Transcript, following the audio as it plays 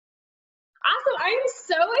I'm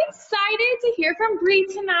so excited to hear from Bree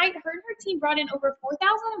tonight. Her and her team brought in over 4,000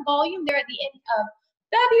 in volume there at the end of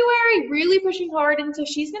February, really pushing hard. And so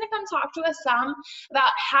she's going to come talk to us some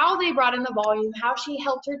about how they brought in the volume, how she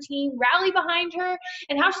helped her team rally behind her,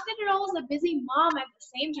 and how she did it all as a busy mom at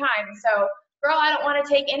the same time. So, girl, I don't want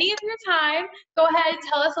to take any of your time. Go ahead,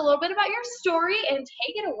 tell us a little bit about your story and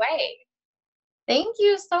take it away. Thank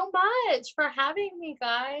you so much for having me,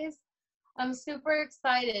 guys. I'm super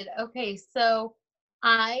excited. Okay, so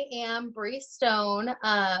I am Bree Stone.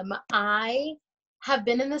 I have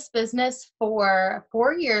been in this business for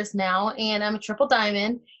 4 years now, and I'm a triple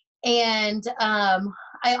diamond. And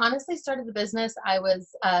I honestly started the business. I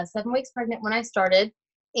was 7 weeks pregnant when I started,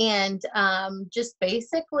 and just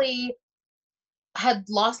basically had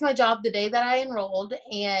lost my job the day that I enrolled,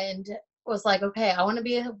 and was like, okay, I want to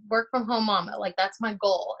be a work from home mama. Like, that's my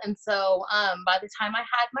goal. And so by the time I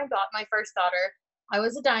had my first daughter, I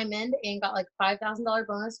was a diamond and got like $5,000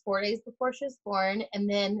 bonus 4 days before she was born. And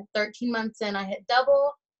then 13 months in, I hit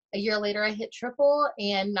double. A year later, I hit triple,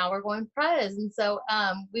 and now we're going prez. And so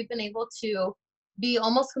we've been able to be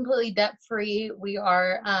almost completely debt free. We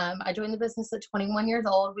are, I joined the business at 21 years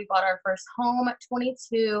old. We bought our first home at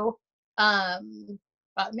 22.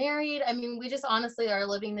 Got married. I mean, we just honestly are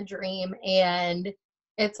living the dream, and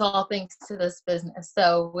it's all thanks to this business.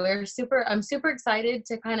 So I'm super excited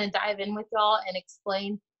to kind of dive in with y'all and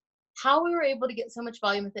explain how we were able to get so much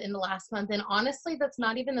volume at the end of last month. And honestly, that's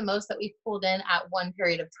not even the most that we've pulled in at one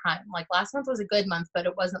period of time. Like, last month was a good month, but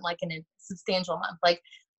it wasn't like a substantial month. Like,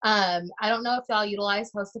 I don't know if y'all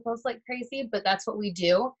utilize Host to Post like crazy, but that's what we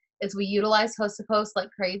do, is we utilize Host to Post like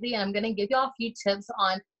crazy. And I'm going to give y'all a few tips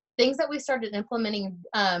on things that we started implementing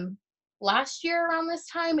last year around this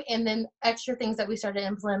time, and then extra things that we started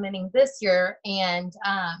implementing this year. And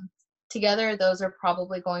together, those are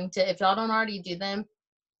probably going to, if y'all don't already do them,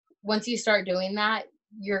 once you start doing that,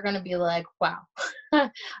 you're going to be like, wow.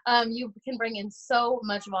 You can bring in so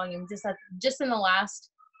much volume just in the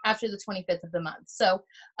last, after the 25th of the month. So,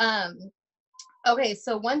 okay,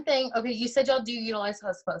 so one thing, okay, you said y'all do utilize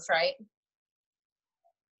Host Post, right?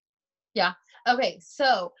 Yeah. Okay,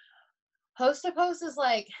 so Host to Post is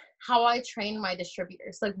like how I train my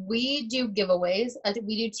distributors. Like, we do giveaways.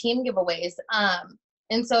 We do team giveaways.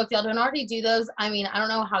 And so if y'all don't already do those, I mean, I don't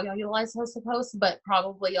know how y'all utilize Host to Post, but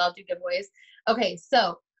probably y'all do giveaways. Okay,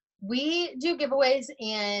 so we do giveaways,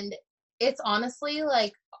 and it's honestly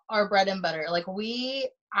like our bread and butter. Like,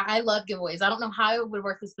 I love giveaways. I don't know how I would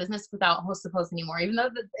work this business without Host to Post anymore, even though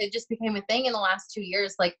it just became a thing in the last 2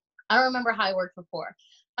 years. Like, I don't remember how I worked before.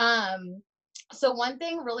 So one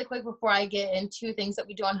thing really quick before I get into things that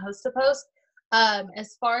we do on Host to Post,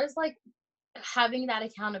 as far as like having that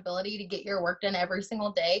accountability to get your work done every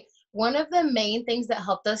single day, one of the main things that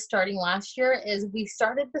helped us starting last year is we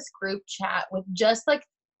started this group chat with just like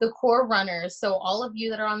the core runners. So all of you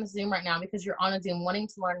that are on the Zoom right now, because you're on a Zoom wanting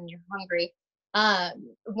to learn and you're hungry,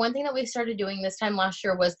 one thing that we started doing this time last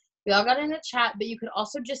year was we all got in a chat, but you could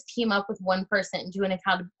also just team up with one person and do an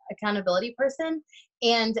accountability person.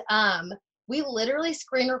 And we literally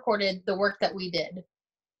screen recorded the work that we did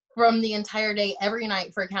from the entire day every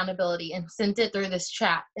night for accountability and sent it through this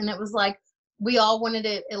chat. And it was like, we all wanted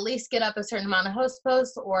to at least get up a certain amount of Host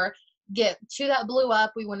posts or get to that blew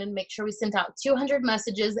up. We wanted to make sure we sent out 200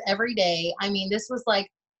 messages every day. I mean, this was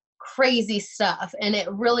like crazy stuff, and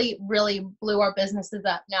it really, really blew our businesses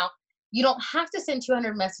up. Now, you don't have to send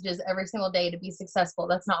 200 messages every single day to be successful.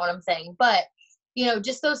 That's not what I'm saying. But, you know,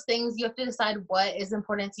 just those things, you have to decide what is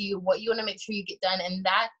important to you, what you want to make sure you get done. And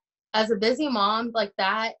that, as a busy mom, like,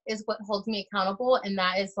 that is what holds me accountable. And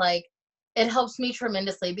that is like, it helps me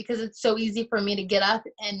tremendously, because it's so easy for me to get up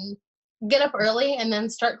early and then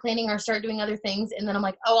start cleaning or start doing other things. And then I'm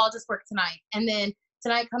like, oh, I'll just work tonight. And then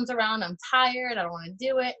tonight comes around, I'm tired, I don't want to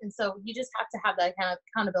do it. And so you just have to have that kind of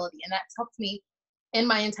accountability. And that's helped me and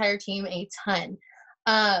my entire team a ton.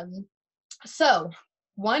 So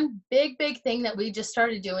one big thing that we just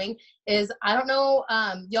started doing is, I don't know,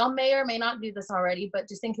 y'all may or may not do this already, but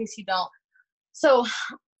just in case you don't. So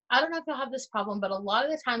I don't know if you'll have this problem, but a lot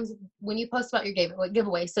of the times when you post about your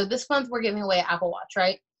giveaway, so this month we're giving away an Apple Watch,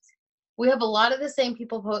 right? We have a lot of the same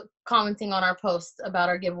people commenting on our posts about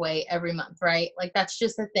our giveaway every month, right? Like, that's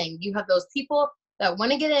just a thing. You have those people that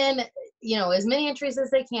want to get in, you know, as many entries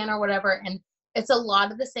as they can or whatever. And it's a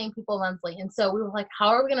lot of the same people monthly. And so we were like, how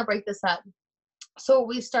are we going to break this up? So what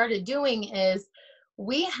we started doing is,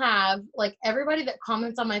 we have like everybody that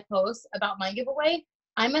comments on my posts about my giveaway,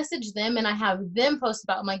 I message them and I have them post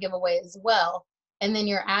about my giveaway as well. And then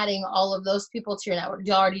you're adding all of those people to your network.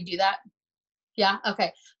 Do you already do that? Yeah.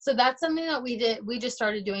 Okay. So that's something that we just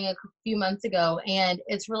started doing a few months ago, and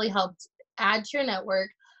it's really helped add to your network.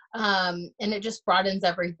 And it just broadens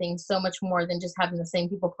everything so much more than just having the same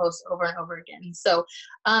people post over and over again. So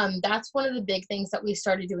that's one of the big things that we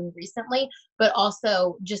started doing recently, but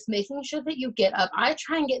also just making sure that you get up. I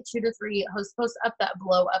try and get 2 to 3 host posts up that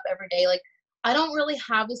blow up every day. Like, I don't really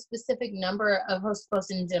have a specific number of host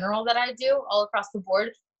posts in general that I do all across the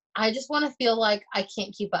board. I just want to feel like I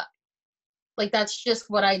can't keep up. Like, that's just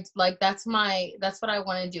what I like. That's what I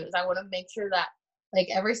want to do, is I want to make sure that, like,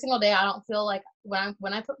 every single day I don't feel like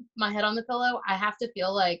when I put my head on the pillow, I have to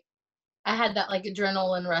feel like I had that like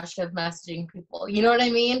adrenaline rush of messaging people. You know what I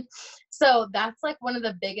mean? So that's like one of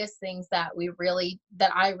the biggest things that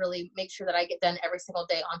I really make sure that I get done every single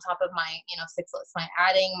day, on top of my, 6 lists, my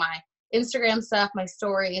adding, my Instagram stuff, my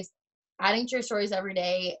stories, adding to your stories every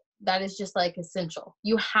day. That is just like essential.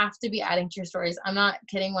 You have to be adding to your stories. I'm not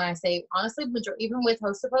kidding when I say, honestly, even with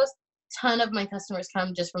host to post, ton of my customers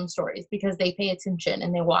come just from stories because they pay attention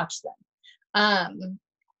and they watch them.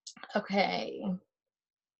 Okay.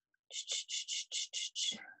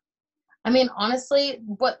 I mean, honestly,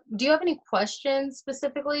 what do you have any questions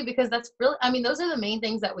specifically? Because that's really, I mean, those are the main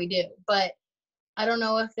things that we do, but I don't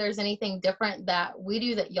know if there's anything different that we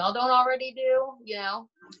do that y'all don't already do.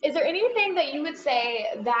 Is there anything that you would say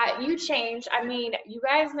that you changed? I mean, you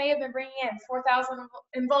guys may have been bringing in 4,000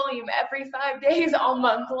 in volume every 5 days all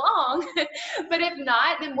month long, but if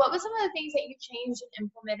not, then what was some of the things that you changed and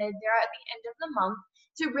implemented there at the end of the month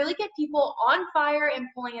to really get people on fire and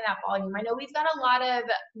pulling in that volume? I know we've got a lot of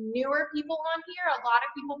newer people on here, a lot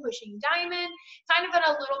of people pushing diamond, kind of at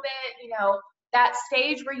a little bit, that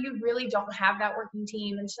stage where you really don't have that working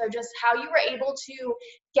team. And so just how you were able to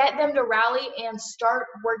get them to rally and start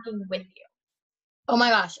working with you. Oh my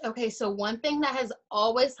gosh. Okay. So one thing that has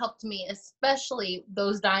always helped me, especially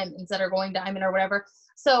those diamonds that are going diamond or whatever.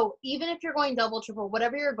 So even if you're going double, triple,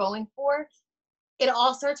 whatever you're going for, it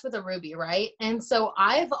all starts with a ruby, right? And so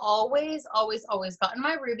I've always gotten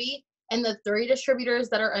my ruby and the 3 distributors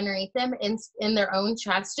that are underneath them in their own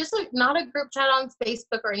chats, just like not a group chat on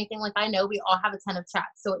Facebook or anything. Like, I know we all have a ton of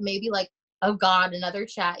chats, so it may be like, oh God, another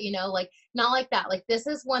chat, like not like that. Like, this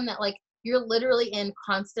is one that like you're literally in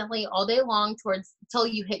constantly all day long towards till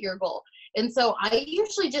you hit your goal. And so I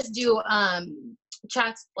usually just do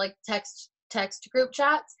chats, like text group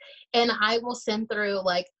chats, and I will send through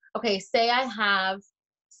like, okay, say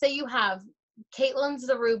you have Caitlin's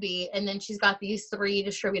the ruby, and then she's got these 3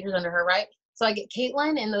 distributors under her, right? So I get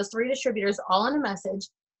Caitlin and those 3 distributors all in a message,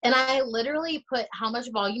 and I literally put how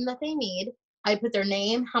much volume that they need. I put their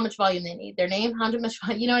name, how much volume they need, their name, how much,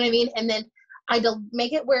 you know what I mean? And then I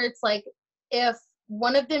make it where it's like, if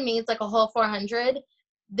one of them needs like a whole 400,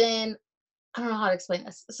 then I don't know how to explain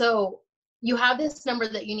this. So you have this number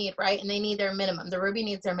that you need, right? And they need their minimum. The ruby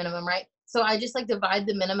needs their minimum, right? So I just like divide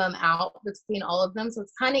the minimum out between all of them. So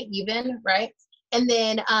it's kind of even, right? And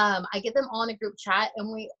then I get them all in a group chat,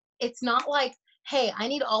 and it's not like, hey, I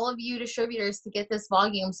need all of you distributors to get this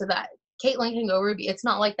volume so that Caitlin can go ruby. It's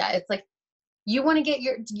not like that. It's like, you want to get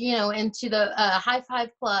your, into the high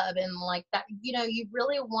five club and like that, you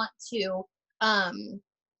really want to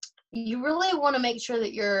make sure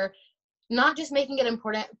that you're not just making it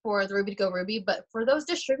important for the ruby to go ruby, but for those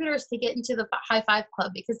distributors to get into the high five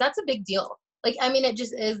club, because that's a big deal. Like, I mean, it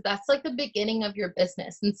just is. That's like the beginning of your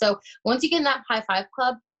business. And so once you get in that high five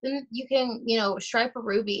club, then you can, stripe a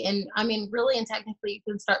ruby. And I mean, really and technically you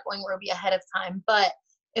can start going ruby ahead of time. But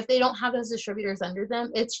if they don't have those distributors under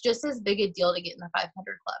them, it's just as big a deal to get in the 500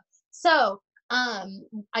 club. So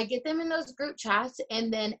I get them in those group chats,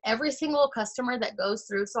 and then every single customer that goes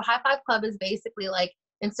through. So high five club is basically like,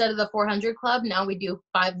 instead of the 400 club, now we do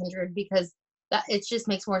 500, because that it just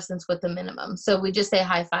makes more sense with the minimum. So we just say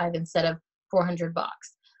high five instead of 400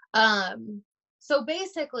 bucks. So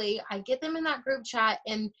basically I get them in that group chat,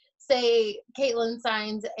 and say Caitlin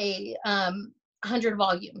signs a 100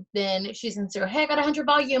 volume, then she sends through, hey, I got 100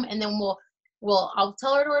 volume, and then I'll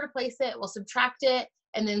tell her where to place it, we'll subtract it,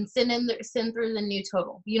 and then send through the new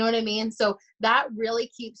total. You know what I mean? So that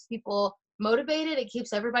really keeps people motivated. It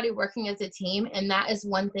keeps everybody working as a team. And that is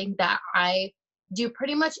one thing that I do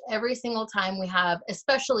pretty much every single time we have,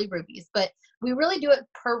 especially rubies, but we really do it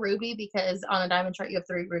per ruby, because on a diamond chart, you have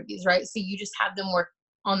 3 rubies, right? So you just have them work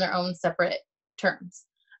on their own separate terms.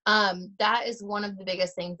 That is one of the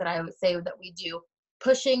biggest things that I would say that we do,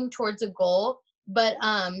 pushing towards a goal. But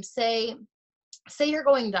say you're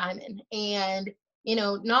going diamond, and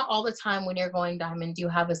not all the time when you're going diamond do you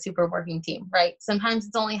have a super working team, right? Sometimes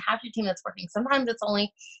it's only half your team that's working. Sometimes it's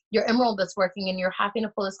only your emerald that's working, and you're having to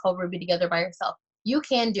pull this whole ruby together by yourself. You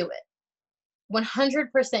can do it.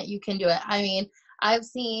 100% you can do it. I mean, I've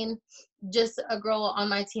seen, just a girl on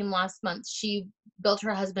my team last month, she built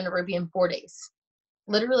her husband a Ruby in 4 days.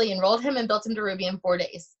 Literally enrolled him and built him to Ruby in 4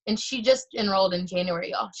 days. And she just enrolled in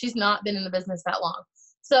January, y'all. She's not been in the business that long.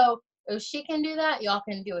 So if she can do that, y'all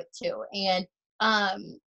can do it too. And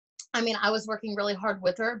I mean, I was working really hard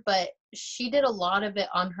with her, but she did a lot of it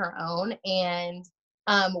on her own. And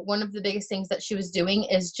one of the biggest things that she was doing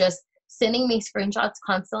is just sending me screenshots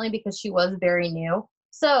constantly because she was very new.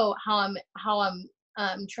 So how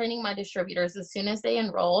I'm training my distributors, as soon as they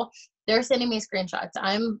enroll, they're sending me screenshots.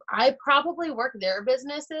 I probably work their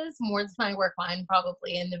businesses more than I work mine,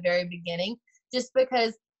 probably in the very beginning, just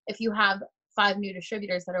because if you have 5 new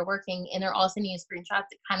distributors that are working and they're all sending you screenshots,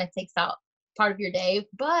 it kind of takes out part of your day.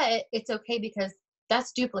 But it's okay because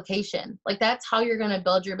that's duplication. Like, that's how you're going to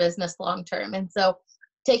build your business long term. And so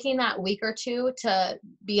taking that week or two to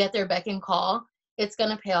be at their beck and call, it's going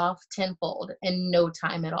to pay off tenfold in no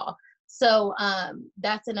time at all. So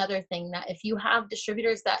that's another thing, that if you have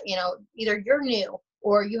distributors that, you know, either you're new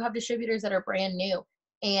or you have distributors that are brand new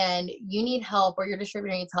and you need help, or your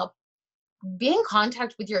distributor needs help, be in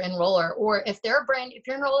contact with your enroller. Or if your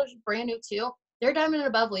enroller is brand new too, their diamond and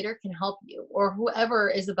above leader can help you, or whoever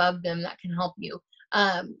is above them that can help you.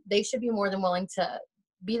 They should be more than willing to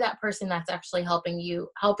be that person that's actually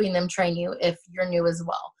helping them train you if you're new as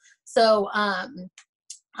well. So I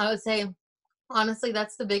would say, honestly,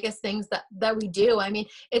 that's the biggest things that we do. I mean,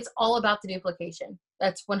 it's all about the duplication.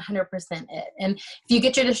 That's 100% it. And if you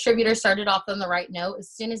get your distributor started off on the right note, as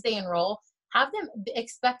soon as they enroll,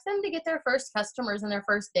 expect them to get their first customers in their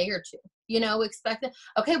first day or two. You know, expect them,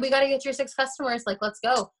 okay, we got to get your 6 customers. Like, let's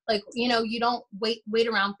go. Like, you know, you don't wait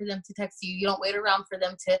around for them to text you. You don't wait around for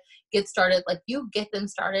them to get started. Like, you get them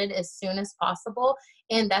started as soon as possible.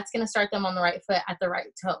 And that's going to start them on the right foot at the right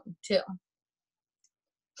tone too.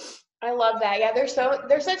 I love that. Yeah, there's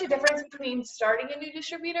such a difference between starting a new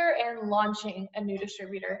distributor and launching a new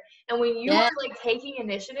distributor. And when you are like taking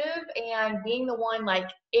initiative and being the one like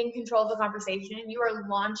in control of the conversation, you are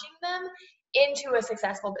launching them into a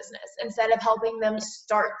successful business instead of helping them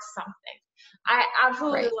start something. I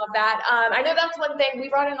absolutely love that. I know that's one thing. We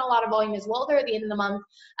brought in a lot of volume as well there at the end of the month.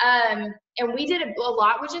 And we did a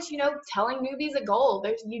lot with just, you know, telling newbies a goal.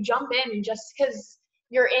 You jump in just because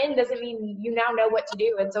you're in doesn't mean you now know what to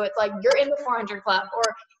do. And so it's like, you're in the 400 club, or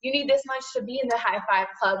you need this much to be in the high 5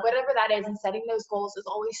 club, whatever that is. And setting those goals is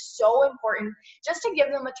always so important, just to give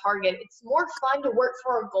them a target. It's more fun to work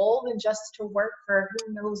for a goal than just to work for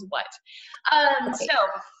who knows what. So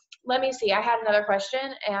let me see. I had another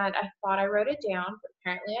question and I thought I wrote it down, but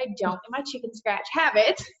apparently I don't in my chicken scratch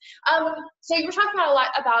habit. So you were talking about a lot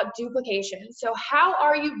about duplication. So how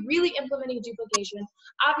are you really implementing duplication?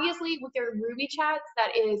 Obviously with your Ruby chats,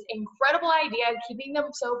 that is incredible idea, keeping them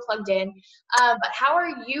so plugged in. But how are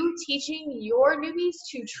you teaching your newbies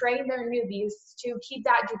to train their newbies to keep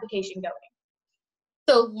that duplication going?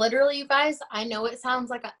 So literally, you guys, I know it sounds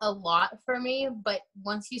like a lot for me, but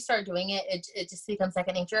once you start doing it, it just becomes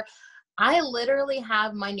second nature. I literally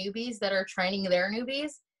have my newbies that are training their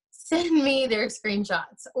newbies send me their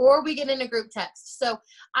screenshots, or we get in a group text. So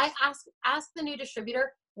I ask the new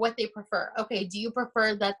distributor what they prefer. Okay, do you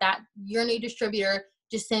prefer that your new distributor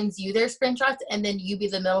just sends you their screenshots and then you be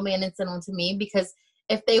the middleman and send them to me? Because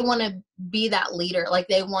if they want to be that leader, like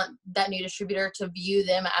they want that new distributor to view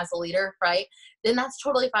them as a leader, right? Then that's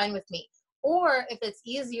totally fine with me. Or if it's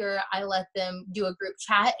easier, I let them do a group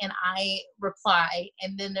chat and I reply,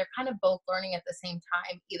 and then they're kind of both learning at the same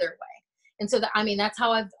time either way. And so that's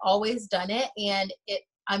how I've always done it. And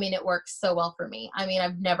it works so well for me. I mean,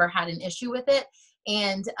 I've never had an issue with it.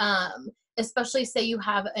 And, especially say you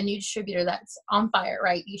have a new distributor that's on fire,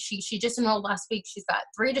 right? She just enrolled last week. She's got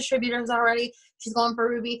 3 distributors already. She's going for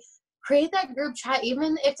Ruby. Create that group chat,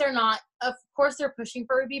 even if they're not, of course they're pushing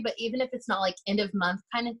for Ruby, but even if it's not like end of month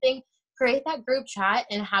kind of thing, create that group chat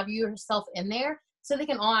and have yourself in there so they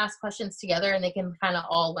can all ask questions together and they can kind of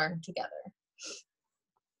all learn together.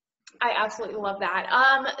 I absolutely love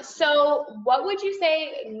that. So what would you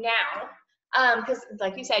say now? Because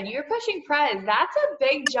like you said, you're pushing Prez. That's a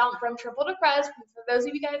big jump from triple to Prez. For those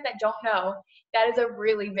of you guys that don't know, that is a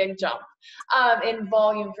really big jump in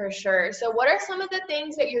volume for sure. So what are some of the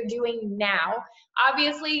things that you're doing now?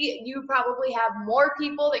 Obviously, you probably have more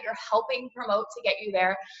people that you're helping promote to get you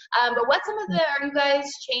there. But are you guys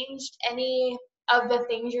changed any of the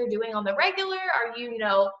things you're doing on the regular? Are you,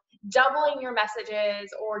 doubling your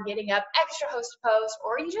messages or getting up extra host to post,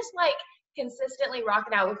 or are you just like consistently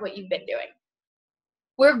rocking out with what you've been doing?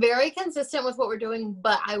 We're very consistent with what we're doing,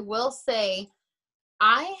 but I will say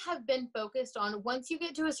I have been focused on, once you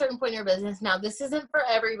get to a certain point in your business, now this isn't for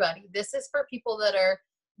everybody. This is for people that are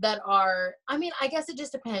that are, I mean, I guess it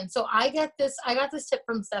just depends. So I got this tip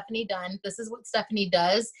from Stephanie Dunn. This is what Stephanie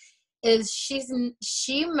does is well,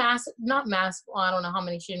 I don't know how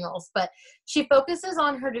many she enrolls, but she focuses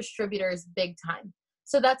on her distributors big time.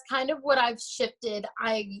 So that's kind of what I've shifted.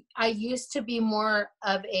 I used to be more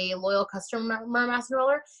of a loyal customer mass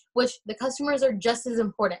enroller, which the customers are just as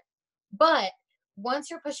important. But once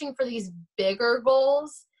you're pushing for these bigger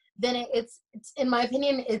goals, then it's in my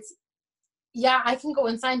opinion, yeah, I can go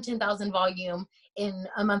and sign 10,000 volume in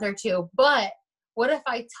a month or two, but what if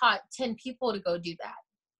I taught 10 people to go do that?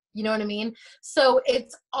 You know what I mean? So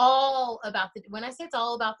it's all about when I say it's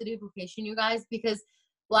all about the duplication, you guys, because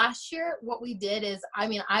last year what we did is, I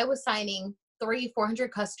mean, I was signing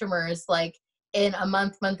 400 customers like in a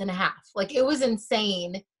month and a half. Like it was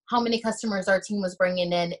insane how many customers our team was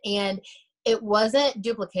bringing in, and it wasn't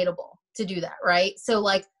duplicatable to do that, right? So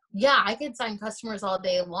like, yeah, I could sign customers all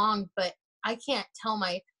day long, but I can't tell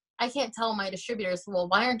my distributors, well,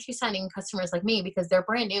 why aren't you signing customers like me? Because they're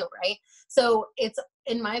brand new, right? So it's,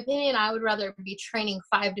 in my opinion, I would rather be training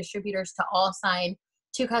 5 distributors to all sign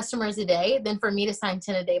 2 customers a day than for me to sign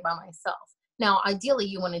 10 a day by myself. Now, ideally,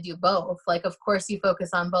 you want to do both. Like, of course, you focus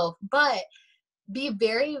on both, but be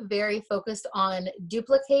very, very focused on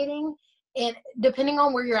duplicating and depending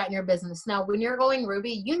on where you're at in your business. Now, when you're going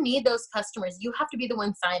Ruby, you need those customers. You have to be the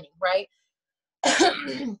one signing, right?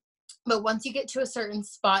 But once you get to a certain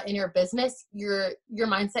spot in your business, your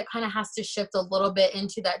mindset kind of has to shift a little bit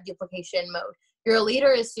into that duplication mode. You're a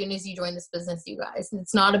leader as soon as you join this business, you guys.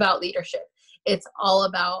 It's not about leadership. It's all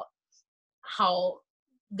about how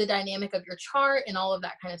the dynamic of your chart and all of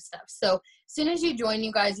that kind of stuff. So as soon as you join,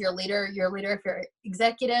 you guys, you're a leader if you're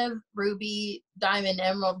executive, Ruby, Diamond,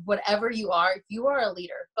 Emerald, whatever you are a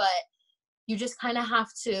leader. But you just kind of have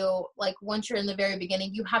to, like, once you're in the very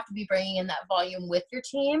beginning, you have to be bringing in that volume with your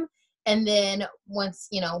team. And then once,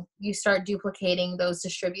 you start duplicating those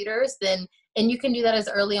distributors, then, and you can do that as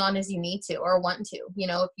early on as you need to or want to.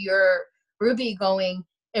 If you're Ruby going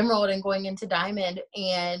Emerald and going into Diamond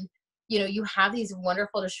and, you have these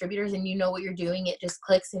wonderful distributors and you know what you're doing, it just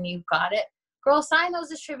clicks and you've got it. Girl, sign those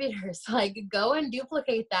distributors. Like, go and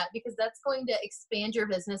duplicate that, because that's going to expand your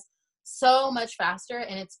business so much faster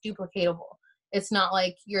and it's duplicatable. It's not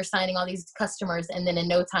like you're signing all these customers and then in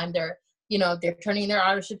no time they're turning their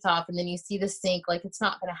auto ships off and then you see the sink. Like, it's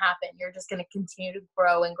not going to happen. You're just going to continue to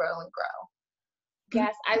grow and grow and grow.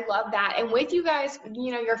 Yes, I love that. And with you guys,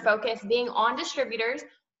 your focus being on distributors,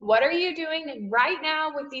 what are you doing right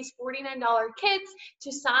now with these $49 kits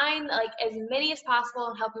to sign like as many as possible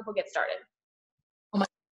and help people get started?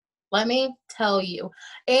 Let me tell you.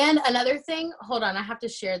 And another thing, hold on, I have to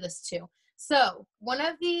share this too. So one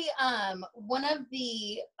of the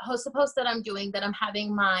host to posts that I'm doing, that I'm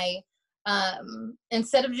having my,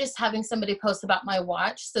 instead of just having somebody post about my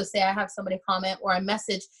watch, so say I have somebody comment or I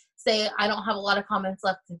message, say I don't have a lot of comments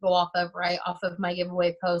left to go off of my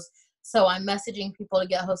giveaway post. So I'm messaging people to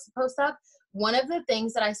get host to post up. One of the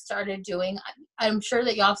things that I started doing, I'm sure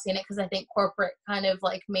that y'all have seen it because I think corporate kind of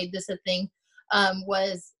like made this a thing,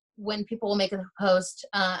 was when people will make a post,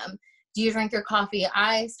 do you drink your coffee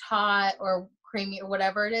iced, hot, or creamy, or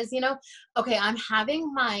whatever it is, Okay, I'm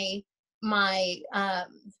having my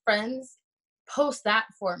friends post that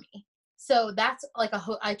for me. So that's like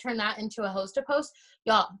I turn that into a host to post.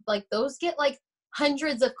 Y'all, like, those get like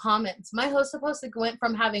hundreds of comments. My host to post went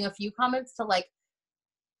from having a few comments to like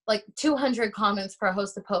 200 comments per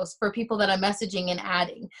host to post for people that I'm messaging and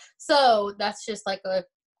adding. So that's just like a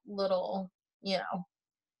little,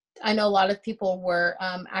 I know a lot of people were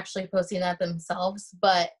actually posting that themselves,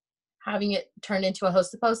 but having it turned into a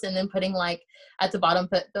host to post and then putting like at the bottom,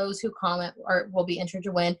 put those who comment will be entered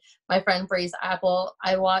to win. My friend Bree's Apple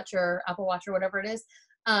Watch or whatever it is.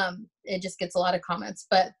 It just gets a lot of comments.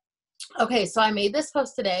 But okay, so I made this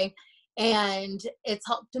post today and it's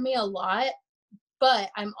helped me a lot. But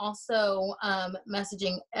I'm also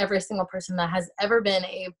messaging every single person that has ever been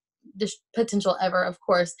a potential ever, of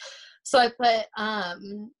course. So I put,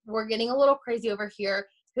 we're getting a little crazy over here.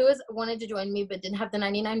 Who has wanted to join me but didn't have the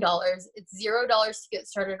 $99? It's $0 to get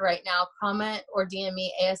started right now. Comment or DM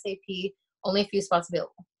me ASAP. Only a few spots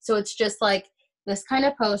available. So it's just like this kind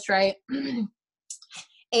of post, right?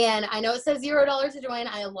 And I know it says $0 to join.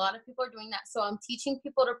 A lot of people are doing that. So I'm teaching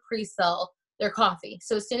people to pre-sell their coffee.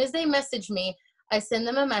 So as soon as they message me, I send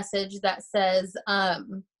them a message that says, let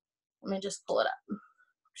me just pull it up.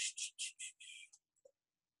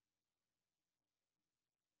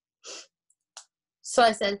 So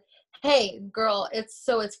I said, hey girl, it's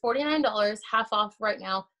 $49, half off right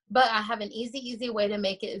now, but I have an easy way to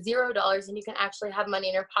make it $0 and you can actually have money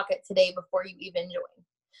in your pocket today before you even join.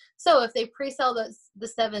 So if they pre-sell the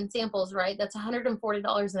 7 samples, right, that's $140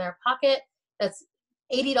 in their pocket. That's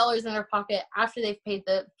 $80 in their pocket after they've paid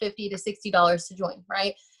the $50 to $60 to join,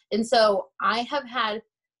 right? And so I have had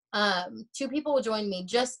 2 people join me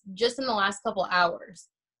just in the last couple hours.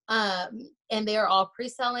 And they are all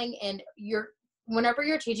pre-selling, and whenever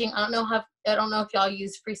you're teaching, I don't know if y'all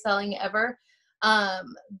use pre-selling ever.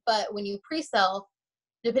 But when you pre-sell,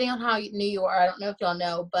 depending on how new you are, I don't know if y'all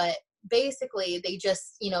know, but basically they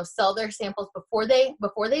just, sell their samples before they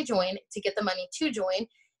join to get the money to join.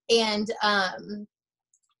 And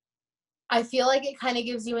I feel like it kind of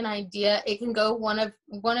gives you an idea. It can go one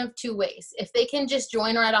of 2 ways. If they can just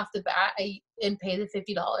join right off the bat and pay the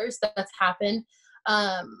 $50, that's happened.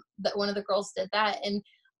 That one of the girls did that, and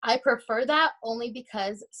I prefer that only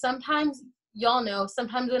because sometimes, y'all know,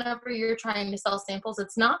 sometimes whenever you're trying to sell samples,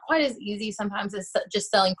 it's not quite as easy sometimes as just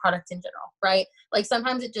selling products in general, right? Like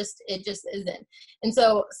sometimes it just isn't. And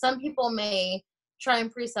so some people may try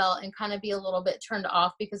and pre-sell and kind of be a little bit turned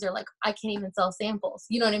off because they're like, I can't even sell samples.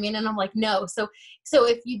 You know what I mean? And I'm like, no. So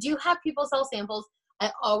if you do have people sell samples,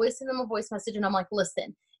 I always send them a voice message and I'm like,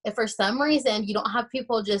 listen, if for some reason you don't have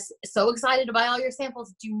people just so excited to buy all your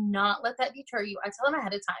samples, do not let that deter you. I tell them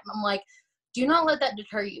ahead of time. I'm like, do not let that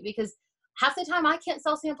deter you, because half the time I can't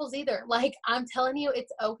sell samples either. Like, I'm telling you,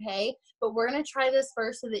 it's okay, but we're going to try this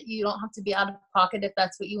first so that you don't have to be out of pocket if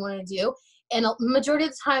that's what you want to do. And the majority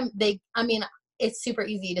of the time it's super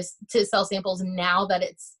easy to sell samples now that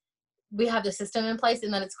we have the system in place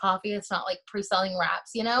and that it's coffee. It's not like pre-selling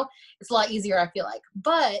wraps, it's a lot easier, I feel like.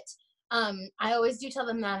 But I always do tell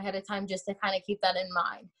them that ahead of time just to kind of keep that in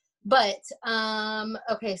mind. But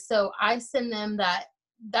okay, so I send them that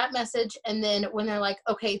message, and then when they're like,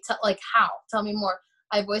 okay, how? Tell me more.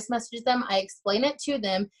 I voice message them, I explain it to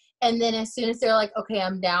them, and then as soon as they're like, okay,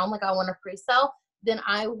 I'm down, like I want to pre-sell, then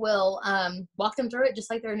I will walk them through it just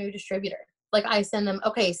like they're a new distributor. Like I send them,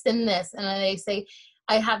 okay, send this, and they say,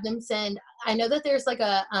 I have them send. I know that there's like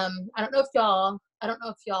a I don't know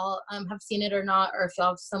if y'all have seen it or not, or if y'all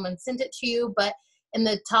have someone sent it to you, but in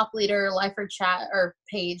the Top Leader Lifer chat or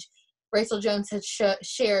page, Rachel Jones had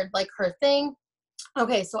shared like her thing.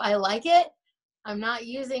 Okay, so I like it. I'm not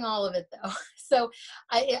using all of it though. So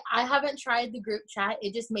I haven't tried the group chat.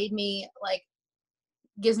 It just made me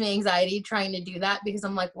gives me anxiety trying to do that, because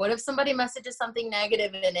I'm like, what if somebody messages something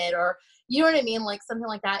negative in it, or you know what I mean? Like something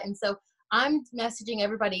like that. And so I'm messaging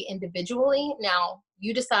everybody individually. Now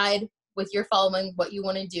you decide with your following what you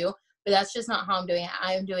want to do, but that's just not how I'm doing it.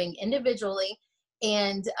 I am doing individually.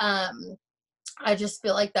 And I just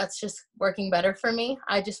feel like that's just working better for me.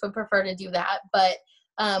 I just would prefer to do that. But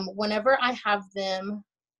whenever I have them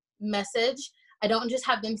message, I don't just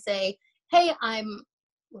have them say, hey,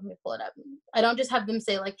 let me pull it up. I don't just have them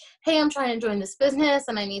say like, hey, I'm trying to join this business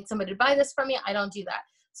and I need somebody to buy this from me. I don't do that.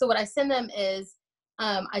 So what I send them is,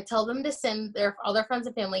 I tell them to send all their friends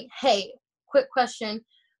and family, hey, quick question,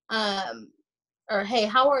 or hey,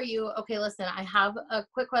 how are you? Okay, listen, I have a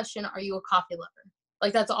quick question. Are you a coffee lover?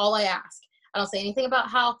 Like, that's all I ask. I don't say anything about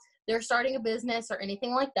how they're starting a business or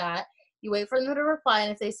anything like that. You wait for them to reply,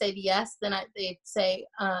 and if they say yes, then they say,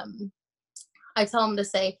 I tell them to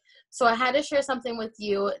say, so I had to share something with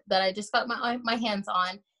you that I just got my hands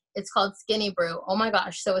on. It's called Skinny Brew. Oh my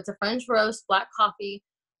gosh. So it's a French roast black coffee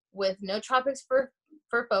with no tropics for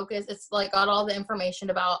focus. It's like got all the information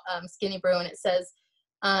about Skinny Brew, and it says,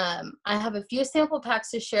 I have a few sample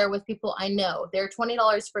packs to share with people I know. They're $20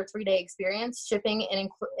 for a 3-day experience, shipping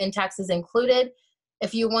and taxes included.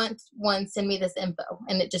 If you want one, send me this info.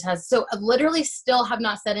 And it just has, so I literally still have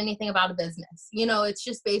not said anything about a business. It's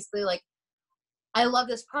just basically like, I love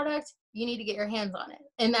this product. You need to get your hands on it.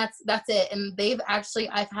 And that's it. And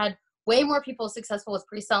I've had way more people successful with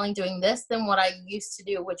pre-selling doing this than what I used to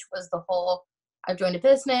do, which was the whole, I've joined a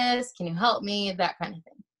business. Can you help me? That kind of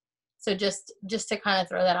thing. So just to kind of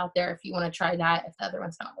throw that out there if you want to try that, if the other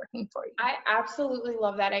one's not working for you. I absolutely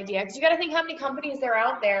love that idea, because you got to think how many companies there are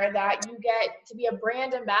out there that you get to be a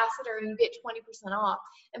brand ambassador and you get 20% off,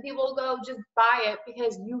 and people will go just buy it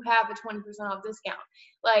because you have a 20% off discount.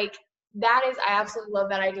 Like, I absolutely love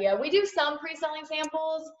that idea. We do some pre-selling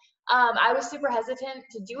samples. I was super hesitant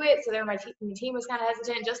to do it, so my team was kind of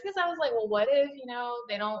hesitant, just because I was like, well, what if,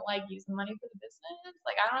 they don't like use the money for the business?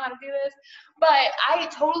 Like, I don't know how to do this. But I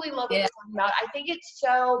totally love what you're talking about. I think it's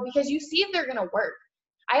so, because you see if they're going to work.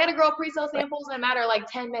 I had a girl pre-sell samples in a matter of like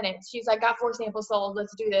 10 minutes. She's like, got 4 samples sold.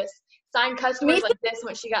 Let's do this. Signed customers like this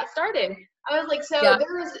when she got started. I was like, so I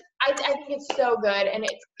think it's so good, and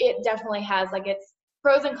it definitely has like its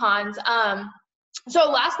pros and cons.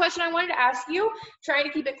 So last question I wanted to ask you, trying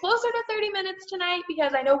to keep it closer to 30 minutes tonight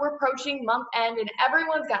because I know we're approaching month end and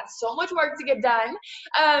everyone's got so much work to get done.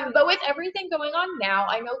 But with everything going on now,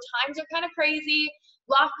 I know times are kind of crazy,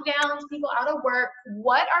 lockdowns, people out of work.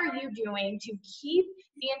 What are you doing to keep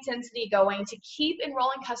the intensity going, to keep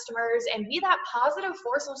enrolling customers and be that positive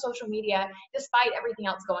force on social media despite everything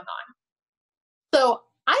else going on? So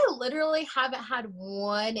I literally haven't had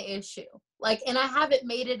one issue. Like, and I haven't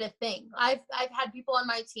made it a thing. I've had people on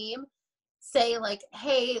my team say like,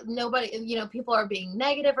 hey, nobody, people are being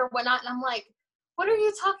negative or whatnot. And I'm like, what are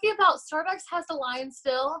you talking about? Starbucks has a line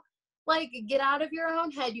still. Like, get out of your own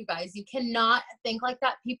head, you guys. You cannot think like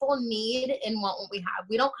that. People need and want what we have.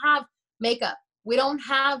 We don't have makeup. We don't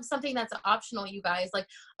have something that's optional, you guys. Like,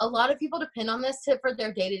 a lot of people depend on this for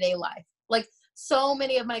their day-to-day life. Like, so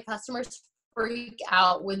many of my customers freak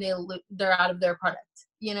out when they're out of their product.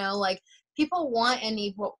 Like, people want and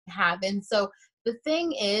need what we have. And so the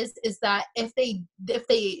thing is that if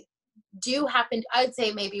they do happen, I'd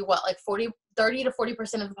say maybe like 30 to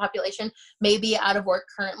 40% of the population may be out of work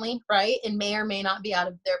currently, right? And may or may not be out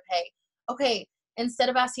of their pay. Okay, instead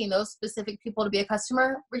of asking those specific people to be a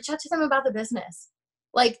customer, reach out to them about the business.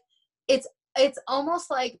 Like, it's almost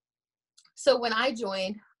like, so when I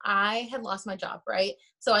joined, I had lost my job, right?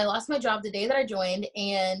 So I lost my job the day that I joined,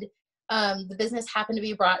 and the business happened to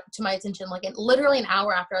be brought to my attention like literally an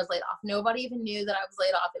hour after I was laid off. Nobody even knew that I was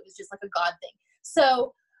laid off. It was just like a God thing.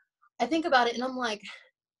 So I think about it and I'm like,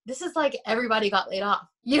 this is like everybody got laid off.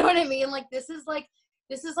 You know what I mean? Like, this is like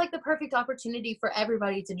the perfect opportunity for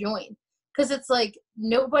everybody to join. Cause it's like,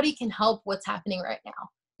 nobody can help what's happening right now.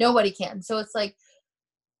 Nobody can. So it's like,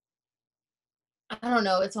 I don't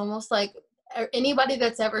know. It's almost like anybody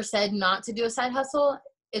that's ever said not to do a side hustle,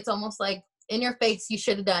 it's almost like in your face, you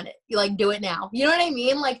should have done it. You like, do it now. You know what I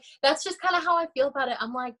mean? Like, that's just kind of how I feel about it.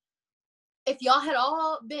 I'm like, if y'all had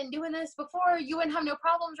all been doing this before, you wouldn't have no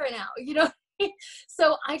problems right now,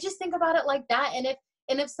 So I just think about it like that.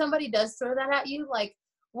 And if somebody does throw that at you, like,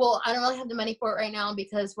 well, I don't really have the money for it right now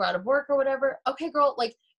because we're out of work or whatever. Okay, girl,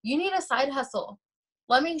 like, you need a side hustle.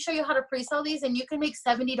 Let me show you how to pre-sell these, and you can make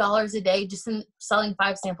 $70 a day just in selling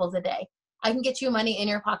 5 samples a day. I can get you money in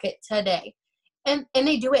your pocket today. And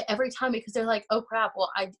they do it every time because they're like, oh crap,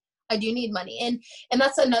 well, I do need money. And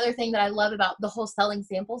that's another thing that I love about the whole selling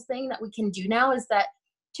samples thing that we can do now is that,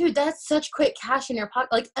 dude, that's such quick cash in your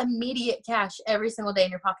pocket, like immediate cash every single day in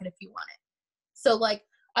your pocket if you want it. So like,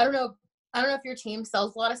 I don't know if your team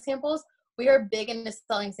sells a lot of samples. We are big into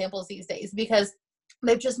selling samples these days because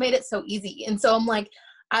they've just made it so easy. And so I'm like,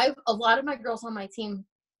 a lot of my girls on my team,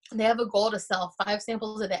 they have a goal to sell 5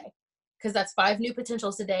 samples a day because that's 5 new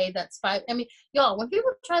potentials a day. That's 5. I mean, y'all, when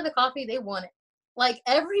people try the coffee, they want it. Like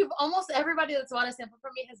almost everybody that's bought a sample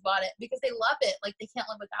from me has bought it because they love it. Like, they can't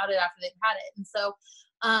live without it after they've had it. And so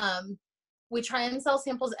we try and sell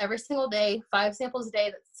samples every single day, 5 samples a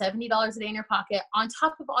day. That's $70 a day in your pocket on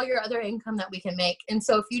top of all your other income that we can make. And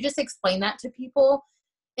so if you just explain that to people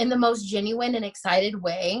in the most genuine and excited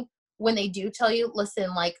way, when they do tell you,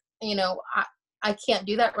 listen, like, I can't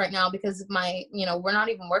do that right now because we're not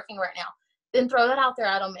even working right now, then throw that out there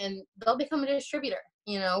at them and they'll become a distributor,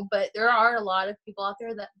 but there are a lot of people out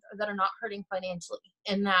there that are not hurting financially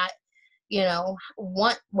and that,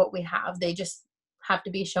 want what we have. They just have to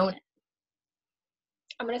be shown it.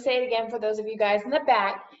 I'm going to say it again for those of you guys in the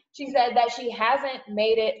back. She said that she hasn't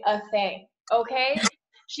made it a thing. Okay.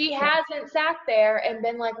 She hasn't sat there and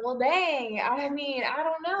been like, well, dang, I mean, I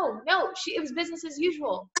don't know. No, it was business as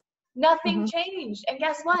usual. Nothing changed. And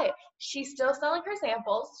guess what? She's still selling her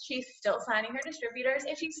samples. She's still signing her distributors,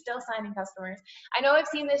 and she's still signing customers. I know I've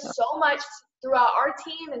seen this so much throughout our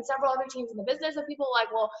team and several other teams in the business of people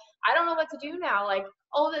like, well, I don't know what to do now. Like,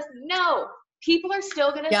 all this. No, people are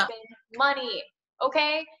still going to spend money.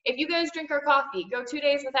 Okay? If you guys drink our coffee, go 2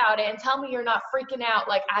 days without it and tell me you're not freaking out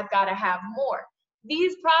like I've got to have more.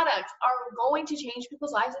 These products are going to change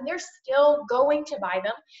people's lives and they're still going to buy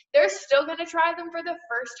them. They're still going to try them for the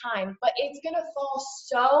first time, but it's going to fall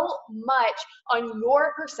so much on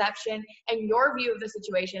your perception and your view of the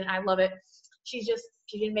situation. I love it. She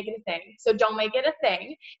didn't make it a thing. So don't make it a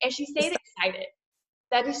thing. And she stayed excited.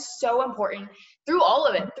 That is so important through all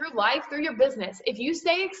of it, through life, through your business. If you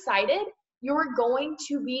stay excited, you're going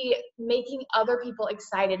to be making other people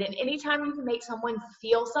excited. And anytime you can make someone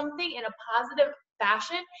feel something in a positive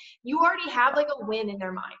fashion, you already have like a win in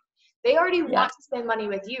their mind. They already want to spend money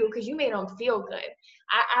with you because you made them feel good.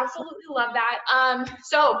 I absolutely love that.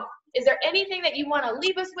 So is there anything that you want to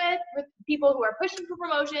leave us with people who are pushing for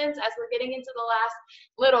promotions as we're getting into the last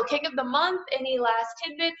little kick of the month? Any last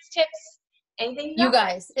tidbits, tips, anything? You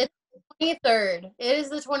guys, it's 23rd. It is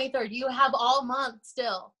the 23rd. You have all month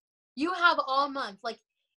still. You have all month. Like,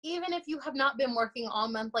 even if you have not been working all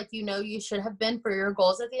month like you know you should have been for your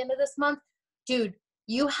goals at the end of this month, dude,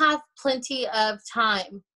 you have plenty of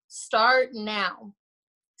time. Start now.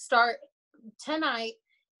 Start tonight.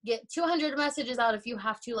 Get 200 messages out if you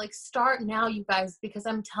have to. Like, start now, you guys, because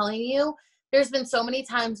I'm telling you, there's been so many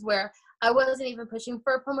times where I wasn't even pushing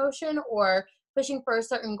for a promotion or pushing for a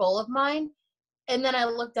certain goal of mine. And then I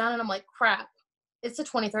look down and I'm like, crap, it's the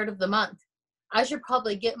 23rd of the month. I should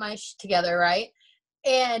probably get my together, right?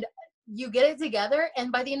 And you get it together,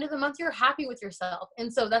 and by the end of the month, you're happy with yourself.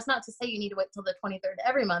 And so that's not to say you need to wait till the 23rd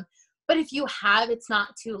every month, but if you have, it's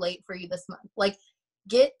not too late for you this month. Like,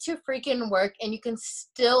 get to freaking work, and you can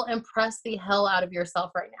still impress the hell out of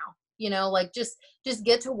yourself right now. You know, like, just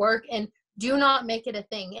get to work and do not make it a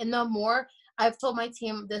thing. And the more, I've told my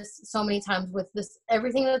team this so many times with this,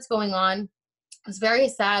 everything that's going on, it's very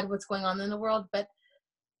sad what's going on in the world, but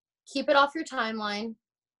keep it off your timeline.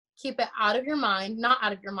 Keep it out of your mind. Not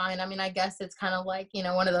out of your mind. I mean, I guess it's kind of like, you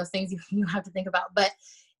know, one of those things you have to think about. But,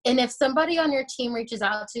 and if somebody on your team reaches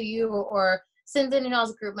out to you or sends in a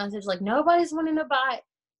group message like nobody's wanting to buy,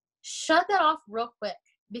 shut that off real quick.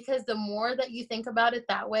 Because the more that you think about it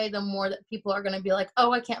that way, the more that people are going to be like,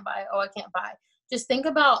 oh, I can't buy. Oh, I can't buy. Just think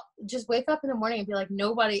about, just wake up in the morning and be like,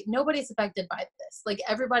 nobody's affected by this. Like,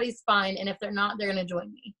 everybody's fine. And if they're not, they're going to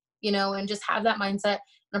join me, you know, and just have that mindset.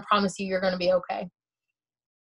 And I promise you, you're going to be okay.